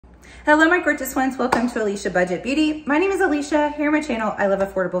Hello, my gorgeous ones. Welcome to Alicia Budget Beauty. My name is Alicia. Here on my channel, I love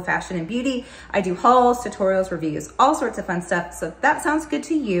affordable fashion and beauty. I do hauls, tutorials, reviews, all sorts of fun stuff. So if that sounds good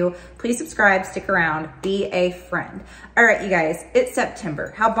to you, please subscribe, stick around, be a friend. All right, you guys, it's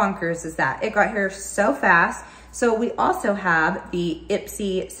September. How bonkers is that? It got here so fast. So we also have the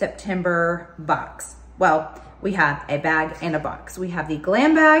Ipsy September box. Well, we have a bag and a box. We have the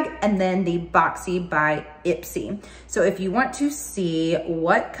Glam bag and then the Boxy by Ipsy. So if you want to see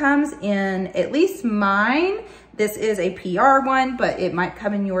what comes in, at least mine, this is a PR one, but it might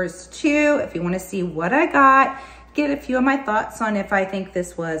come in yours too. If you want to see what I got, get a few of my thoughts on if I think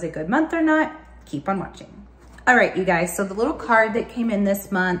this was a good month or not, keep on watching. All right, you guys, so the little card that came in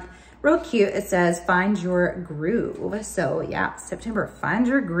this month, real cute. It says, find your groove. So yeah, September, find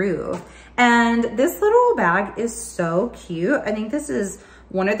your groove. And this little bag is so cute. I think this is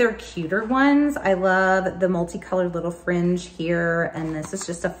one of their cuter ones. I love the multicolored little fringe here. And this is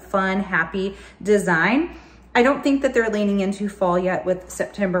just a fun, happy design. I don't think that they're leaning into fall yet with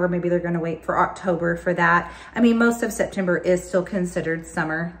September. Maybe they're gonna wait for October for that. I mean, most of September is still considered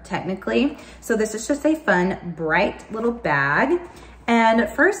summer technically. So this is just a fun, bright little bag. And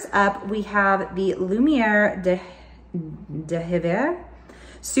first up, we have the Lumiere de Hiver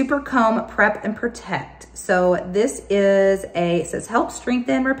Super Comb Prep and Protect. So this is it says help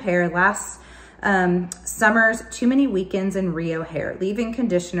strengthen, repair last summer's too many weekends in Rio hair. Leave-in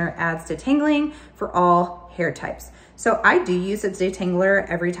conditioner adds detangling for all hair types. So I do use a detangler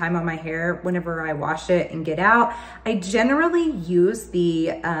every time on my hair whenever I wash it and get out. I generally use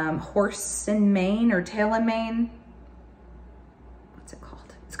the horse and mane or tail and mane.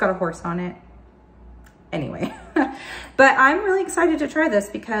 It's got a horse on it. Anyway, but I'm really excited to try this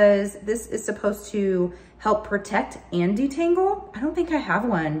because this is supposed to help protect and detangle. I don't think I have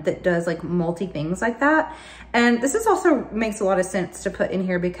one that does like multi things like that. And this is also makes a lot of sense to put in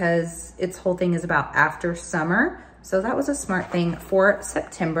here because its whole thing is about after summer. So that was a smart thing for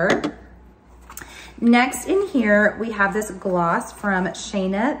September. Next in here, we have this gloss from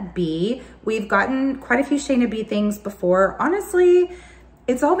Shayna B. We've gotten quite a few Shayna B things before. Honestly,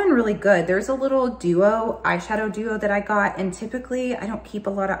 it's all been really good. There's a little duo, eyeshadow duo that I got, and typically I don't keep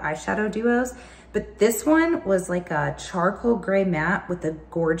a lot of eyeshadow duos, but this one was like a charcoal gray matte with a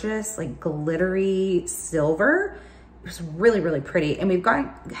gorgeous like glittery silver. It was really, really pretty. And we've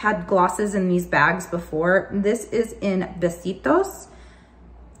had glosses in these bags before. This is in Besitos.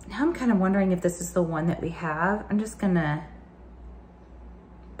 Now I'm kind of wondering if this is the one that we have. I'm just gonna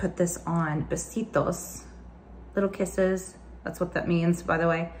put this on, Besitos, little kisses. That's what that means, by the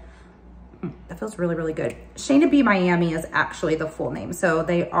way. That feels really, really good. Shayna B Miami is actually the full name. So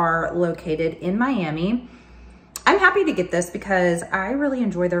they are located in Miami. I'm happy to get this because I really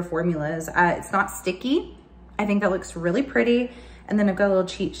enjoy their formulas. It's not sticky. I think that looks really pretty. And then I've got a little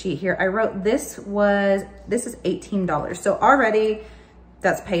cheat sheet here. I wrote this is $18. So already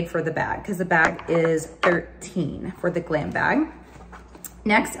that's paid for the bag because the bag is $13 for the Glam bag.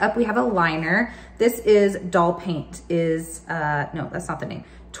 Next up, we have a liner. This is Doll Paint no, that's not the name.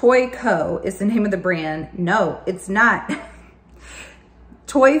 Toy Co is the name of the brand. No, it's not.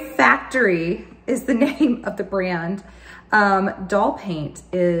 Toy Factory is the name of the brand. Doll Paint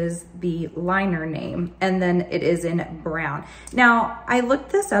is the liner name, and then it is in brown. Now, I looked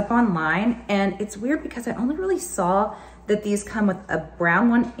this up online, and it's weird because I only really saw that these come with a brown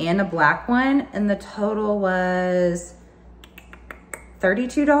one and a black one, and the total was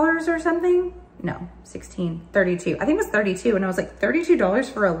 $32 or something. No, 16, 32. I think it was 32. And I was like, $32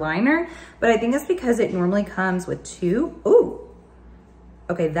 for a liner? But I think it's because it normally comes with two. Ooh,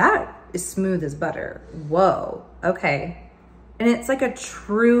 okay, that is smooth as butter. Whoa, okay. And it's like a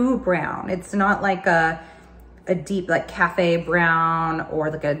true brown. It's not like a deep like cafe brown or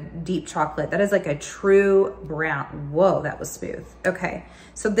like a deep chocolate. That is like a true brown. Whoa, that was smooth. Okay,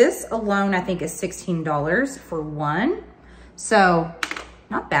 so this alone I think is $16 for one. So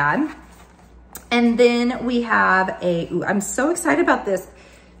not bad. And then we have I'm so excited about this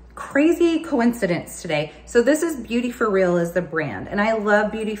crazy coincidence today. So this is Beauty For Real is the brand. And I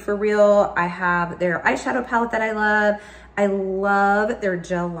love Beauty For Real. I have their eyeshadow palette that I love. I love their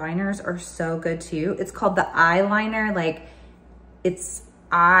gel liners are so good too. It's called the eyeliner, like it's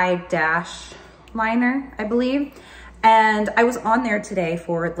eye dash liner, I believe. And I was on there today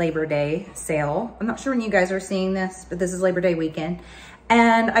for Labor Day sale. I'm not sure when you guys are seeing this, but this is Labor Day weekend.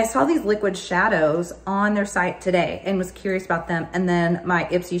 And I saw these liquid shadows on their site today and was curious about them. And then my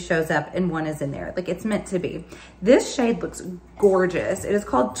Ipsy shows up and one is in there. Like it's meant to be. This shade looks gorgeous. It is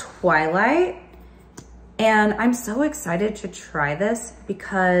called Twilight. And I'm so excited to try this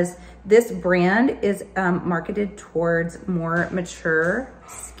because This brand is marketed towards more mature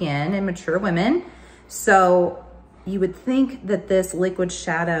skin and mature women. So you would think that this liquid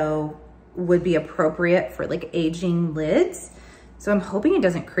shadow would be appropriate for like aging lids. So I'm hoping it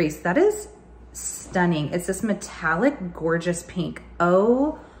doesn't crease. That is stunning. It's this metallic, gorgeous pink.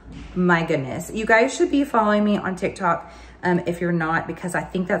 Oh my goodness. You guys should be following me on TikTok if you're not, because I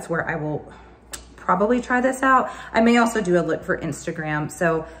think that's where I will probably try this out. I may also do a look for Instagram.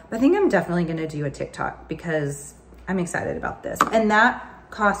 So I think I'm definitely gonna do a TikTok because I'm excited about this. And that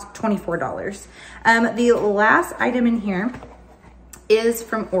cost $24. The last item in here is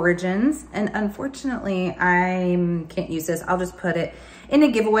from Origins. And unfortunately, I can't use this. I'll just put it in a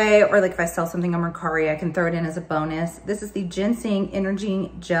giveaway, or like if I sell something on Mercari, I can throw it in as a bonus. This is the Ginseng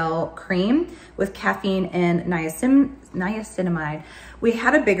Energy Gel Cream with caffeine and niacinamide. We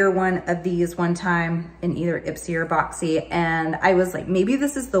had a bigger one of these one time in either Ipsy or Boxy, and I was like, maybe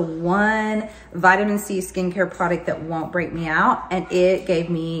this is the one vitamin C skincare product that won't break me out, and it gave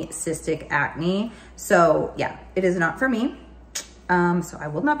me cystic acne. So yeah, it is not for me. So I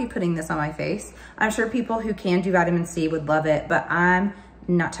will not be putting this on my face. I'm sure people who can do vitamin C would love it, but I'm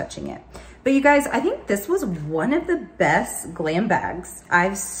not touching it. But you guys, I think this was one of the best glam bags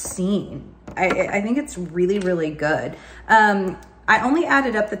I've seen. I think it's really, really good. I only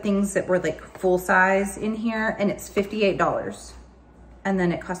added up the things that were like full size in here, and it's $58. And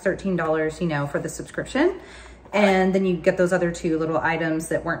then it cost $13, you know, for the subscription. And then you get those other two little items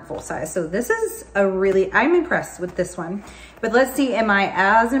that weren't full size. So this is I'm impressed with this one. But let's see, am I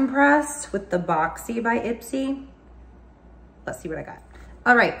as impressed with the Boxy by Ipsy? Let's see what I got.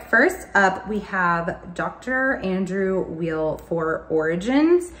 All right, first up, we have Dr. Andrew Weil for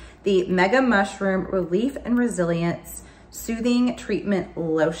Origins, the Mega Mushroom Relief and Resilience Soothing Treatment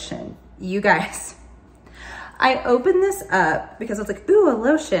Lotion. You guys, I opened this up because I was like, ooh, a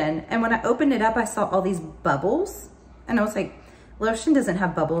lotion. And when I opened it up, I saw all these bubbles. And I was like, lotion doesn't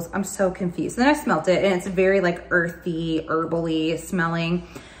have bubbles. I'm so confused. And then I smelled it, and it's very like earthy, herbally smelling.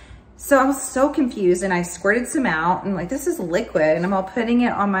 So I was so confused, and I squirted some out, and like, this is liquid, and I'm all putting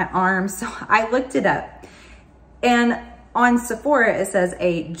it on my arms. So I looked it up. And on Sephora, it says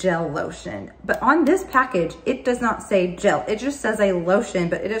a gel lotion. But on this package, it does not say gel. It just says a lotion,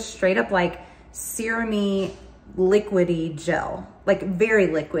 but it is straight up like serum-y, liquidy gel, like very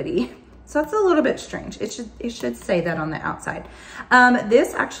liquidy. So that's a little bit strange. It should say that on the outside.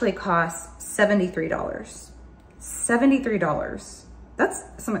 This actually costs $73. $73. That's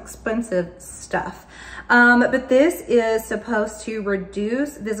some expensive stuff. But this is supposed to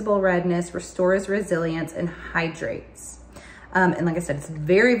reduce visible redness, restores resilience, and hydrates. And like I said, it's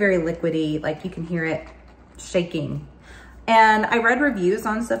very, very liquidy. Like you can hear it shaking. And I read reviews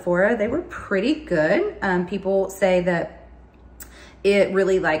on Sephora. They were pretty good. People say that it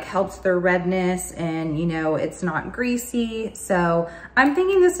really like helps their redness, and you know, it's not greasy. So I'm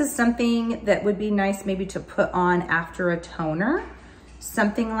thinking this is something that would be nice maybe to put on after a toner,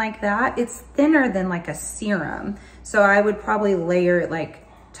 something like that. It's thinner than like a serum. So I would probably layer like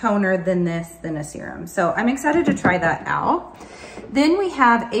toner than this, than a serum. So I'm excited to try that out. Then we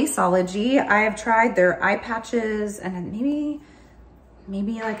have Aceology. I have tried their eye patches and maybe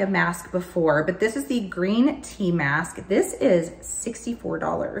like a mask before, but this is the green tea mask. This is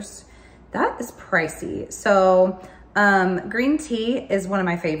 $64. That is pricey. So green tea is one of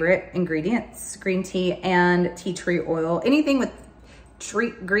my favorite ingredients. Green tea and tea tree oil. Anything with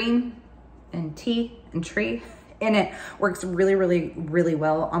green and tea and tree in it works really, really, really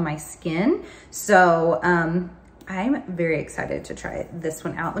well on my skin. So I'm very excited to try this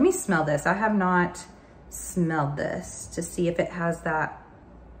one out. Let me smell this. I have not smelled this to see if it has that.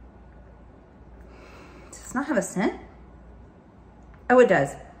 Does it not have a scent? Oh, it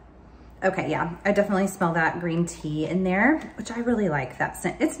does. Okay, yeah, I definitely smell that green tea in there, which I really like that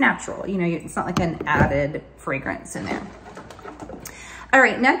scent. It's natural, you know, it's not like an added fragrance in there. All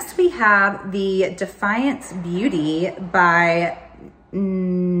right, next we have the Defiance Beauty by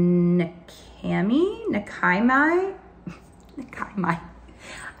Nakai.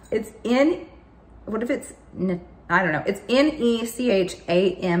 It's in, what if it's, I don't know. It's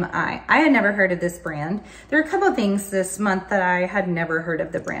Necchami. I had never heard of this brand. There are a couple of things this month that I had never heard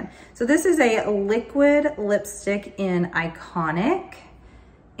of the brand. So this is a liquid lipstick in Iconic.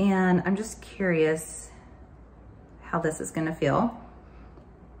 And I'm just curious how this is gonna feel.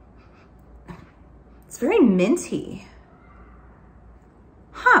 It's very minty.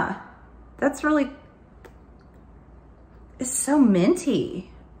 Huh, that's really, it's so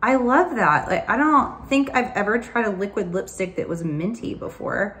minty. I love that. Like, I don't think I've ever tried a liquid lipstick that was minty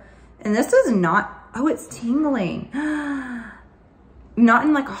before. And this is not, oh, it's tingling. not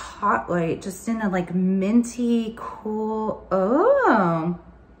in like a hot light, just in a like minty, cool, oh,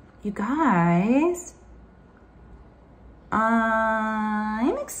 you guys.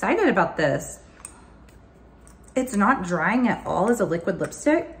 I'm excited about this. It's not drying at all as a liquid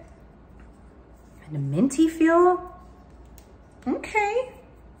lipstick. And a minty feel. Okay.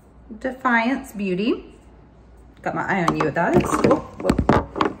 Defiance Beauty. Got my eye on you. That is,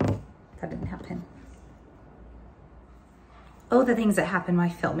 that didn't happen. Oh, the things that happen while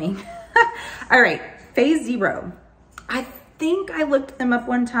filming. All right, Phase Zero. I think I looked them up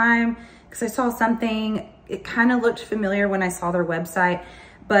one time because I saw something. It kind of looked familiar when I saw their website,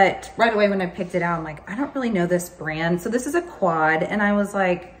 but right away when I picked it out, I'm like, I don't really know this brand. So this is a quad, and I was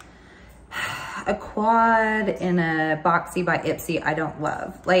like, a quad in a Boxy by Ipsy, I don't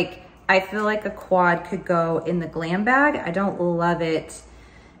love. Like, I feel like a quad could go in the Glam bag. I don't love it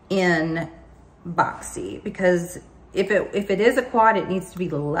in Boxy because if it is a quad, it needs to be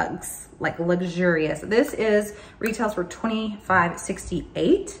luxe, like luxurious. This retails for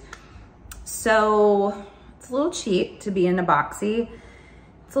 $25.68. So it's a little cheap to be in a Boxy.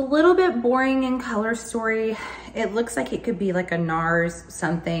 It's a little bit boring in color story. It looks like it could be like a NARS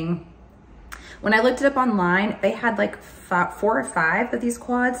something. When I looked it up online, they had like 4 or 5 of these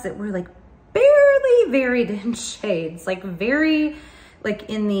quads that were like barely varied in shades, like very like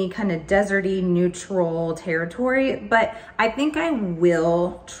in the kind of deserty neutral territory. But I think I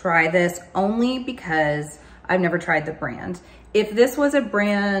will try this only because I've never tried the brand. If this was a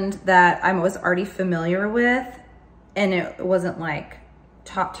brand that I was already familiar with and it wasn't like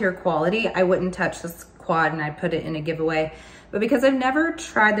top tier quality, I wouldn't touch this quad and I'd put it in a giveaway. But because I've never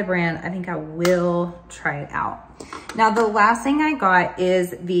tried the brand, I think I will try it out. Now, the last thing I got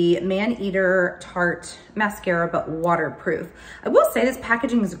is the Man-Eater Tarte Mascara, but waterproof. I will say this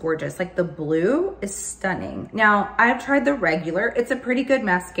packaging is gorgeous. Like, the blue is stunning. Now, I've tried the regular. It's a pretty good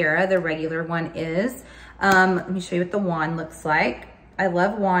mascara. The regular one is. Let me show you what the wand looks like. I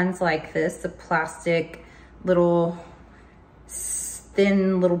love wands like this, the plastic little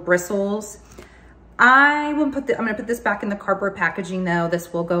thin little bristles. I'm gonna put this back in the cardboard packaging though.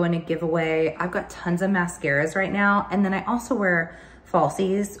 This will go in a giveaway. I've got tons of mascaras right now. And then I also wear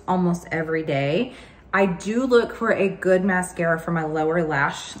falsies almost every day. I do look for a good mascara for my lower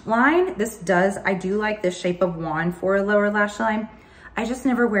lash line. I do like this shape of wand for a lower lash line. I just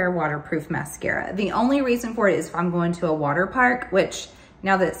never wear waterproof mascara. The only reason for it is if I'm going to a water park, which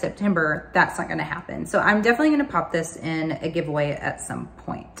now that it's September, that's not gonna happen. So I'm definitely gonna pop this in a giveaway at some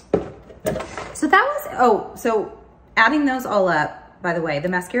point. So that was, so adding those all up, by the way, the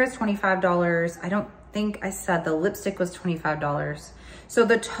mascara is $25. I don't think I said the lipstick was $25. So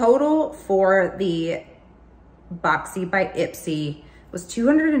the total for the Boxy by Ipsy was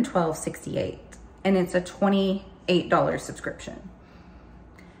 $212.68, and it's a $28 subscription.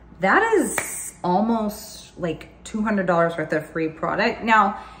 That is almost like $200 worth of free product.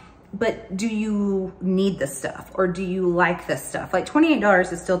 Now, but do you need this stuff or do you like this stuff? Like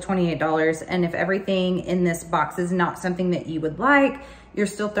 $28 is still $28. And if everything in this box is not something that you would like, you're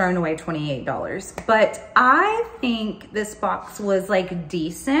still throwing away $28. But I think this box was like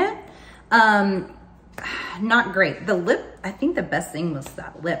decent. Not great. The lip, I think the best thing was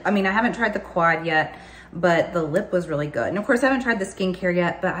that lip. I mean, I haven't tried the quad yet, but the lip was really good. And of course I haven't tried the skincare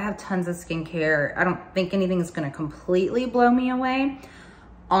yet, but I have tons of skincare. I don't think anything's gonna completely blow me away.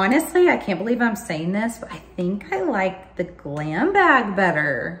 Honestly, I can't believe I'm saying this, but I think I like the Glam bag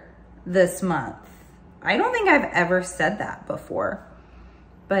better this month. I don't think I've ever said that before,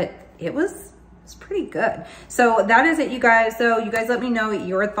 but it was pretty good. So that is it, you guys. So you guys let me know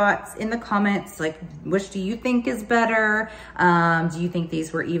your thoughts in the comments. Like, which do you think is better? Do you think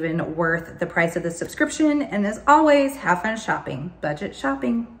these were even worth the price of the subscription? And as always, have fun shopping. Budget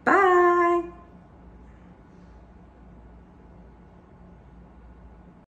shopping. Bye.